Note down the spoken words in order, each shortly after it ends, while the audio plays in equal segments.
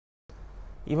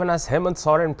Even as Hemant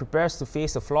Soren prepares to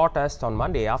face a floor test on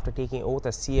Monday after taking oath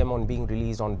as CM on being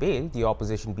released on bail, the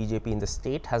opposition BJP in the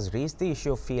state has raised the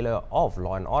issue of failure of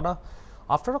law and order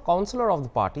after a councillor of the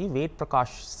party, Bjp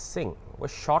Prakash Singh, was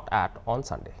shot at on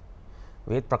Sunday.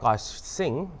 Bjp Prakash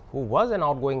Singh, who was an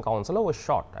outgoing councillor, was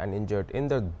shot and injured in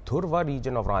the Dhurva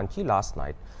region of Ranchi last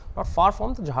night, not far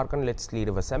from the Jharkhand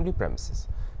Legislative Assembly premises.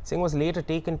 Singh was later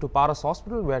taken to Paras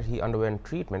Hospital where he underwent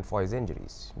treatment for his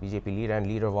injuries. BJP leader and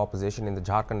leader of opposition in the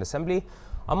Jharkhand Assembly,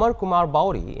 Amar Kumar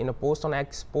Bauri, in a post on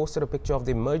X, posted a picture of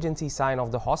the emergency sign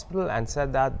of the hospital and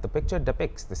said that the picture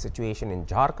depicts the situation in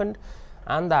Jharkhand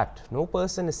and that no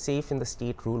person is safe in the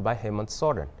state ruled by Hemant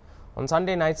Soren. On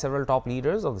Sunday night, several top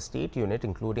leaders of the state unit,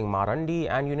 including Marandi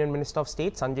and Union Minister of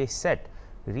State Sanjay Seth,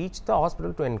 reached the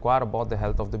hospital to inquire about the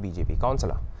health of the BJP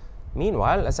councillor.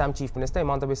 Meanwhile, Assam Chief Minister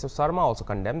Himanta Biswa Sarma also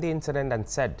condemned the incident and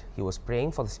said he was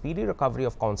praying for the speedy recovery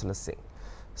of Councillor Singh.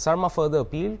 Sarma further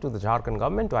appealed to the Jharkhand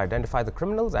government to identify the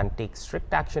criminals and take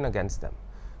strict action against them.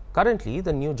 Currently,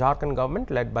 the new Jharkhand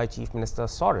government, led by Chief Minister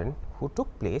Soren, who took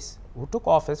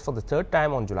office for the third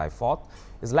time on July 4th,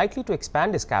 is likely to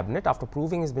expand his cabinet after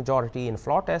proving his majority in a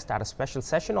floor test at a special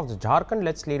session of the Jharkhand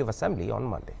Legislative Assembly on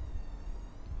Monday.